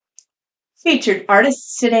Featured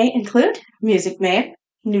artists today include Music Man,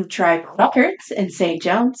 New Tribe Records, and St.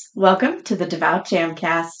 Jones. Welcome to the Devout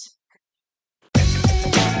Jamcast.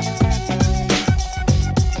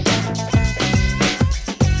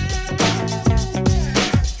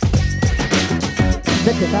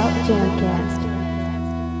 The Devout Jamcast.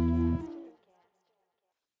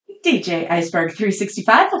 DJ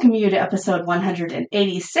Berg365 welcome you to episode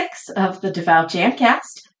 186 of the Devout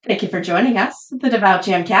Jamcast. Thank you for joining us. The Devout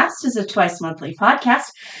Jamcast is a twice-monthly podcast,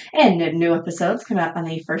 and new episodes come out on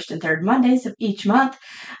the first and third Mondays of each month.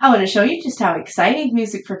 I want to show you just how exciting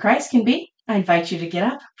music for Christ can be. I invite you to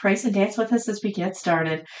get up, praise, and dance with us as we get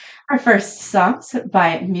started. Our first song's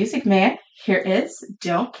by Music Man. Here is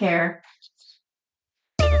Don't Care.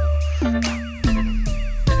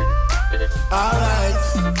 Alright.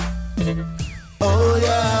 Oh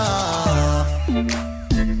yeah.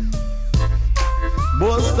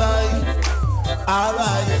 Most time.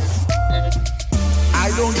 Alright. I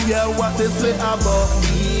don't care what they say about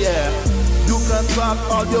me, yeah. You can talk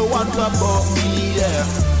all you want about me, yeah.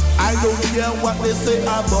 I don't care what they say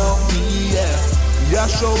about me, yeah.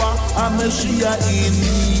 Yeshua, I'm a Shia in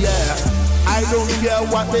me, yeah. I don't care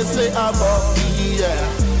what they say about me, yeah.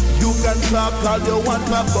 You can talk all you want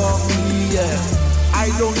about me, yeah. I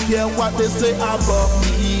don't care what they say about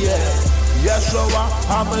me, yeah. Yeshua,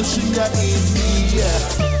 I'm a Shia in me, yeah.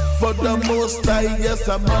 For the most high, yes,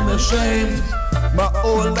 I'm unashamed. My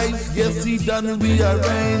whole life, yes, he done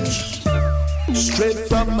rearrange. Straight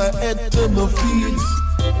from my head to my feet.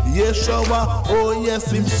 Yeshua, oh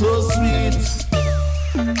yes, him so sweet.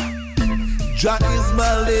 Jah is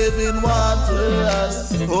my living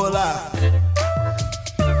waters, hola.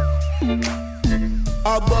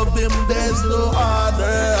 Above him there's no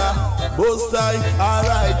other. Most high,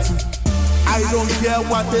 alright. I don't care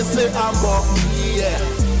what they say about me, yeah.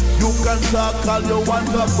 You can talk all you want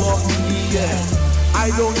about me, yeah.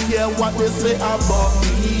 I don't care what they say about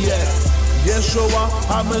me, yeah. Yeshua,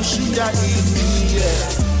 I'm a Shia in me,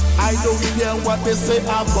 yeah. I don't care what they say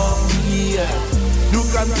about me, yeah. You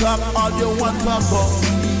can talk all you want about me,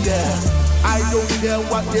 yeah. I don't care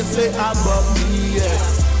what they say about me, yeah.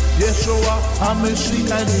 Yeshua, I'm a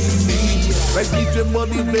Shia in me. Like DJ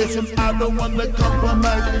motivation, I don't want to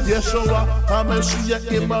compromise. Yeshua, I'm a Shia,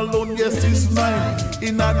 him alone, yes, he's mine.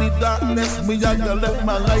 In the darkness, me I gotta let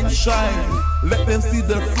my light shine. Let them see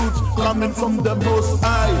the fruit coming from the Most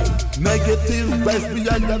High. Negative vibes, me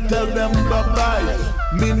I gotta tell them bye-bye.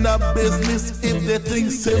 Me not business if they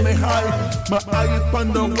think say me high. My eye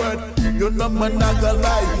upon the word, you know me not gonna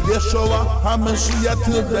lie. Yeshua, I'm a Shia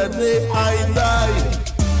till the day I die.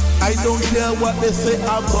 I don't care what they say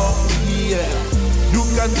about me, yeah. You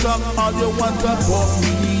can talk all you want about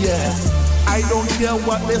me, yeah. I don't care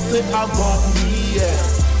what they say about me, yeah.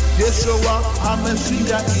 Yeshua, I'm a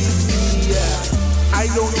Shia in me, yeah. I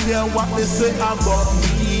don't care what they say about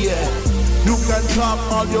me, yeah. You can talk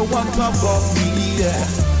all you want about me, yeah.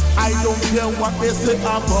 I don't care what they say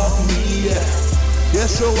about me, yeah.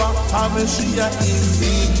 Yeshua, I'm a Shia in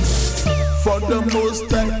me. For the most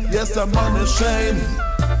time, yes, I'm unashamed.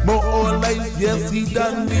 My whole life, yes, he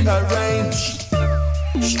done rearrange.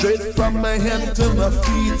 Straight from my head to my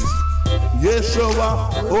feet. Yeshua,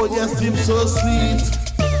 oh yes, him so sweet.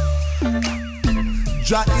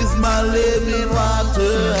 Jah is my living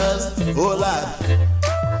waters, oh Lord.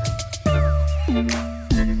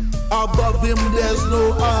 Above him there's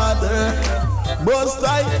no other. Most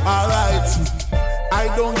high, alright. I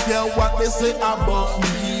don't care what they say about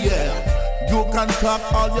me, yeah. You can talk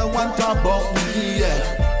all you want about me,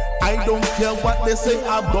 yeah. I don't care what they say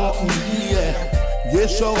about me, yeah.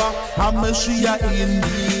 Yeshua, I'm a Shia in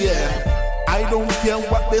me, yeah. I don't care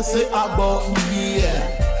what they say about me,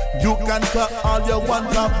 yeah. You can talk all you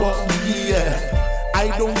want about me, yeah.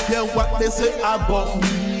 I don't care what they say about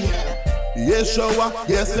me, yeah. Yeshua,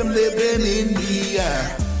 yes, I'm living in me,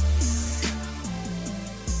 yeah.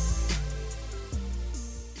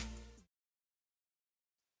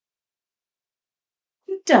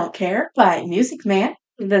 Don't Care by Music Man.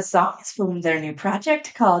 The song is from their new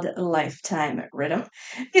project called Lifetime Rhythm.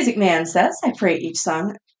 Music Man says, I pray each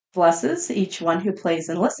song blesses each one who plays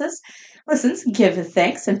and listens, give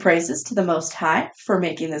thanks and praises to the Most High for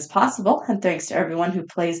making this possible, and thanks to everyone who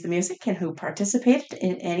plays the music and who participated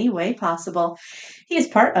in any way possible. He is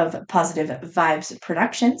part of Positive Vibes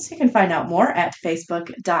Productions. You can find out more at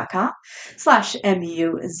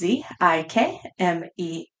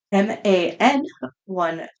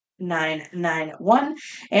facebook.com/MUZIKMEMAN1991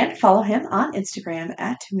 and follow him on Instagram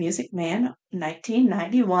at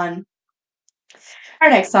musicman1991. Our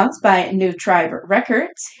next song's by New Tribe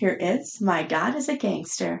Records. Here is My God is a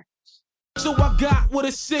Gangster. So I got with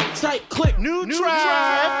a sick tight click. New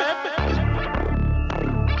tribe.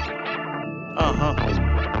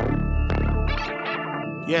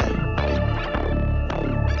 Yeah.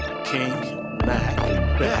 King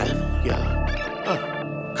Macbeth.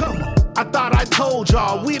 Yeah. Come on. I thought I told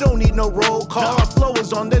y'all we don't need no roll call. Our flow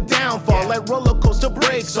is on the downfall, like roller coaster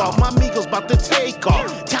breaks off. My Migos about to take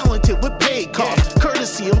off, talented with pay costs,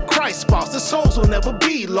 courtesy of Christ boss. The souls will never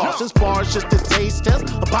be lost. This bar is just a taste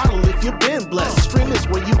test, a bottle if you've been blessed. Stream is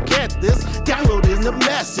where you get this, download in the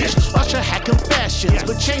message. Usher had confessions,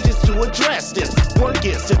 but changes to address this. Work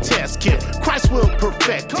is the test kit, Christ will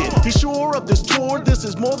perfect it. Be sure of this tour, this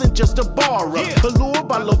is more than just a bar up. Allured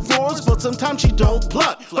by LaFleurs, but sometimes she don't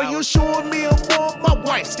pluck. Are you sure me and more? My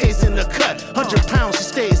wife stays in the cut. 100 pounds, she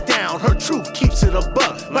stays down. Her truth keeps it a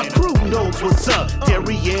buck. My crew knows what's up.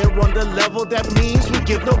 Derriere on the level, that means we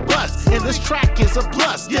give no bust. And this track is a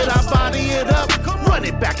plus. Did I body it up? Run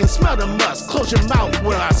it back and smell the must. Close your mouth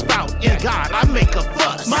when I spout. In God, I make a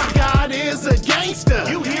fuss. My God is a gangster.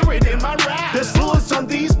 You hear it in my rap. There's fluids on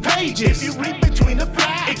these pages. If you read between the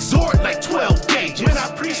facts, exhort like 12 gauges. When I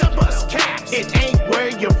preach, I bust caps. It ain't where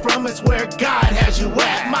you're from, it's where God has you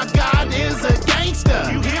at. My God is a gangster.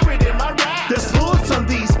 You hear it in my rap. There's fluids on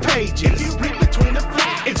these pages. If you read between the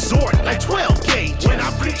facts, exhort like 12 gauges. When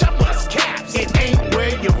I preach, I bust caps. It ain't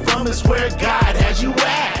where you're from, it's where God has you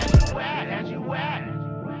at.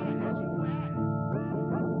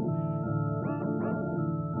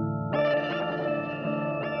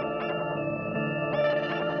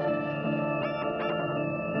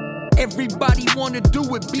 Everybody wanna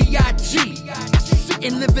do it B.I.G.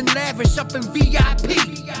 Sitting, living lavish up in VIP.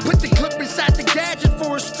 Put the clip inside the gadget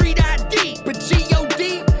for a street ID. But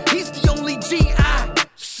G.O.D., he's the only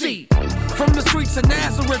G.I.C. From the streets of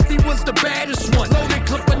Nazareth, he was the baddest one. Loaded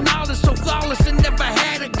clip of knowledge, so flawless and never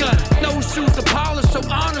had a gun. No shoes to polish, so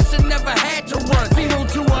honest and never had to run. 0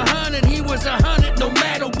 to 100, he was 100 no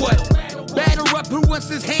matter what. Batter up, who wants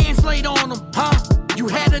his hands laid on him, huh? You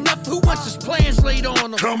had enough, who wants his plans laid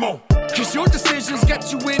on him? Come on. Cause your decisions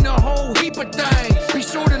got you in a whole heap of things. Be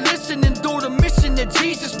sure to listen and do the mission that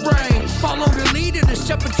Jesus brings. Follow the leader, the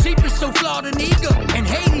shepherd sheep is so flawed and eager. And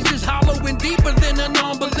Hades is hollow and deeper than a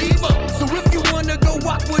non-believer. So if you wanna go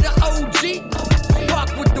walk with an OG,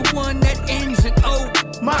 walk with the one that ends in O.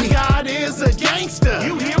 My God is a gangster.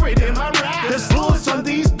 You hear it in my rap. There's fluids on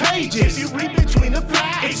these pages. If you read between the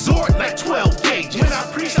facts, exhort like 12 gauges. When I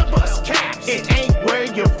preach, I bust caps. It ain't where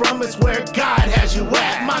you're from, it's where God has you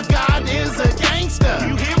at. My God is a gangster.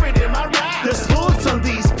 You hear it in my rap. There's fluids on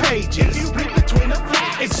these pages. If you read between the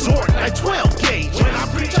facts, exhort like 12 gauges. When I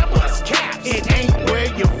preach, I bust caps. It ain't where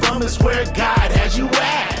you're from, it's where God has you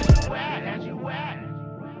at.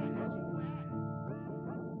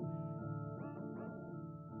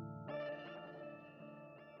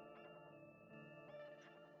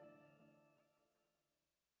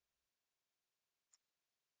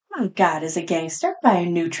 God is a Gangster by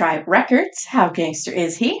New Tribe Records. How gangster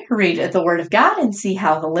is he? Read the Word of God and see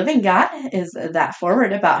how the living God is that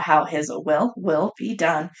forward about how his will be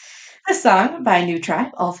done. The song by New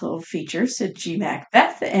Tribe also features G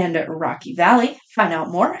Macbeth and Rocky Valley. Find out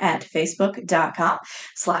more at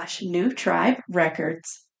facebook.com/New Tribe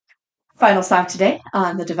Records. Final song today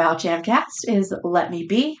on the Devout Jamcast is Let Me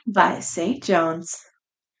Be by St. Jones.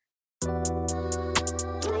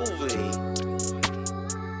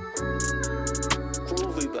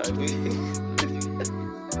 Baby.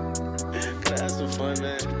 Can I have some fun,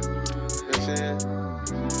 man? You know what I'm saying?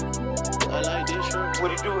 I like this shirt. What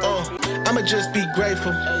do you do? I'ma just be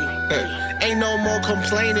grateful. Ain't no more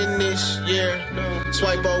complaining this year.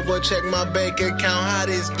 Swipe over, check my bank account, how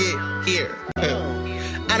this get here.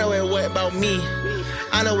 I know it wasn't about me.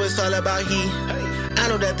 I know it's all about he. I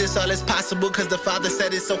know that this all is possible, cause the Father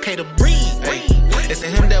said it's okay to breathe. It's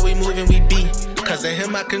in him that we move and we be. Cause in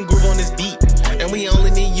him I can groove on this beat. And we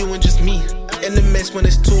only need you and just me. In the mix when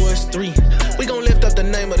it's 2 or it's 3. We gon' lift up the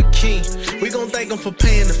name of the King. We gon' thank him for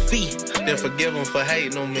paying the fee. Then forgive him for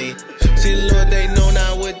hating on me. See, Lord, they know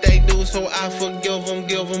not what they do, so I forgive them,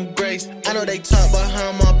 give them grace. I know they talk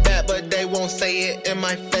behind my back, but they won't say it in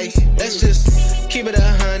my face. Let's just keep it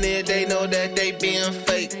 100, they know that they being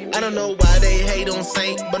fake. I don't know why they hate on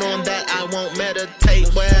Saint, but on that I won't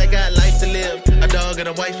meditate. Boy, I got life to live, a dog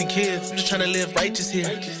got a wife and kids. I'm just trying to live righteous here.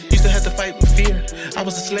 Used to have to fight with fear. I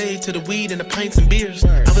was a slave to the weed and the pints and beers.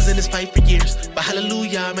 I was in this fight for years, but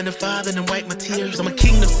hallelujah, I'm in the Father and wipe my tears. I'm a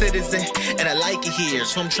kingdom citizen, and I like it here,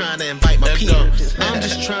 so I'm trying to invite my peers. I'm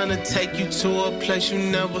just trying to take you to a place you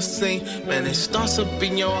never seen. Man, it starts up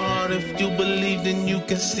in your heart. If you believe, then you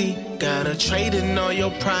can see. Gotta trade in all your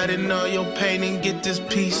pride and all your pain and get this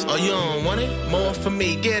peace. Oh, you don't want it? More for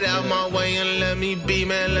me. Get out my way and let me be,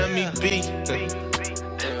 man, let me be.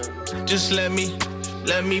 Just let me be.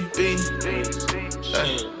 Let me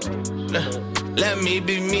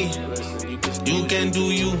be me. You can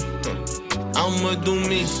do you. I'ma do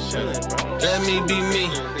me. Let me be me.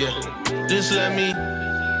 Yeah. Just let me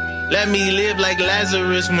live like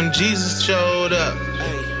Lazarus when Jesus showed up.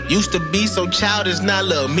 Used to be so childish, now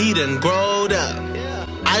look, me done growed up.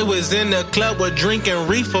 I was in the club with drinking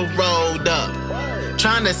reefer rolled up.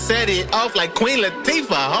 Trying to set it off like Queen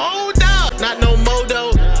Latifah. Hold up, not no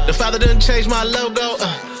modo. The Father done changed my logo.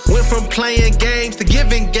 Went from playing games to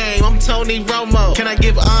giving game. I'm Tony Romo. Can I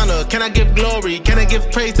give honor? Can I give glory? Can I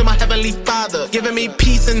give praise to my heavenly Father? Giving me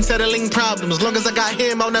peace and settling problems. As long as I got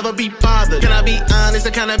him, I'll never be bothered. Can I be honest?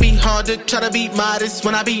 It kinda be hard to try to be modest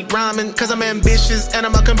when I be rhyming. Cause I'm ambitious and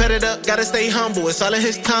I'm a competitor. Gotta stay humble, it's all in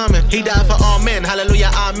his timing. He died for all men,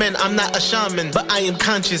 hallelujah, amen. I'm not a shaman, but I am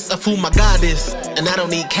conscious of who my God is. And I don't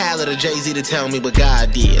need Khaled or Jay-Z to tell me what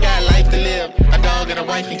God did. Got life to live, a dog and a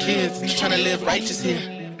wife and kids. Just trying to live righteous here.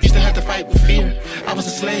 Used to have to fight with fear. I was a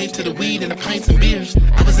slave to the weed and the pints and beers.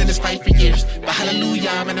 I was in this fight for years, but hallelujah,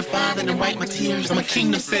 I'm in the Father and wipe my tears. I'm a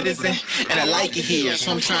kingdom citizen, and I like it here, so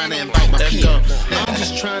I'm trying to invite my peers. I'm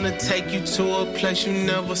just trying to take you to a place you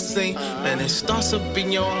never seen. Man, it starts up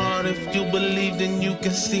in your heart. If you believe, then you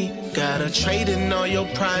can see. Gotta trade in all your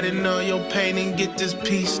pride and all your pain and get this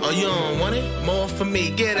peace. Oh, you don't want it? More for me.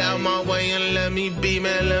 Get out my way and let me be,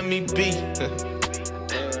 man, let me be.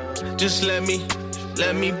 Just let me be.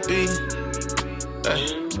 Let me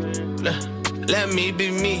be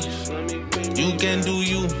me. You can do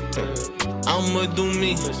you. I'ma do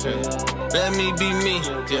me. Let me be me.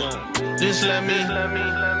 Yeah. Just let me.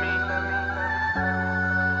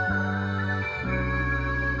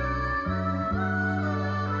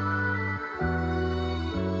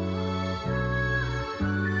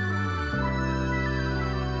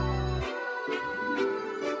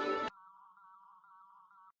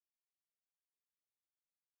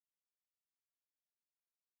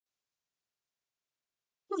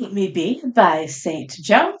 Let Me Be by St.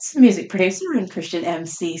 Jones. Music producer and Christian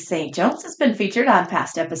MC St. Jones has been featured on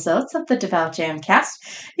past episodes of the Devout Jamcast.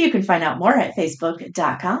 You can find out more at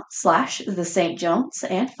facebook.com/the St. Jones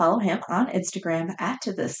and follow him on Instagram at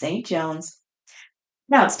the St. Jones.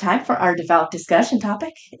 Now it's time for our Devout discussion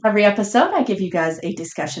topic. Every episode, I give you guys a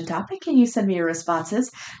discussion topic and you send me your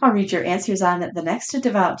responses. I'll read your answers on the next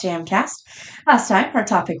Devout Jamcast. Last time, our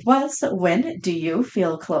topic was, when do you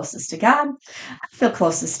feel closest to God? I feel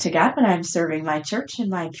closest to God when I'm serving my church and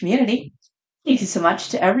my community. Thank you so much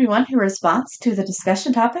to everyone who responds to the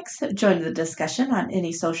discussion topics. Join the discussion on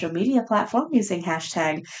any social media platform using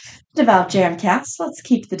hashtag DevoutJamcast. Let's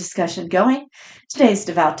keep the discussion going. Today's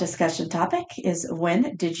Devout discussion topic is,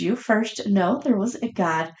 when did you first know there was a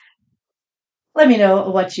God? Let me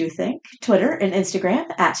know what you think. Twitter and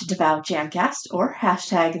Instagram at DevoutJamcast or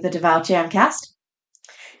hashtag the DevoutJamcast.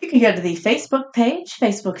 You can go to the Facebook page,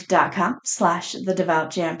 facebook.com/the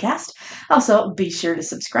Devout Jamcast. Also, be sure to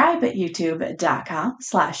subscribe at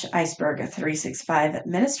youtube.com/iceberg365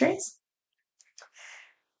 ministries.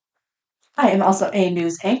 I am also a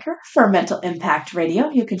news anchor for Mental Impact Radio.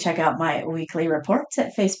 You can check out my weekly reports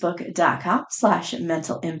at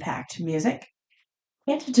facebook.com/mental impact music.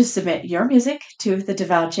 And to submit your music to the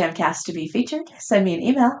Devout Jamcast to be featured, send me an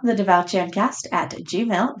email,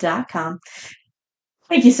 thedevoutjamcast@gmail.com.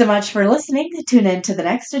 Thank you so much for listening. Tune in to the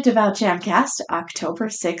next Devout Jamcast, October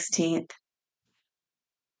 16th.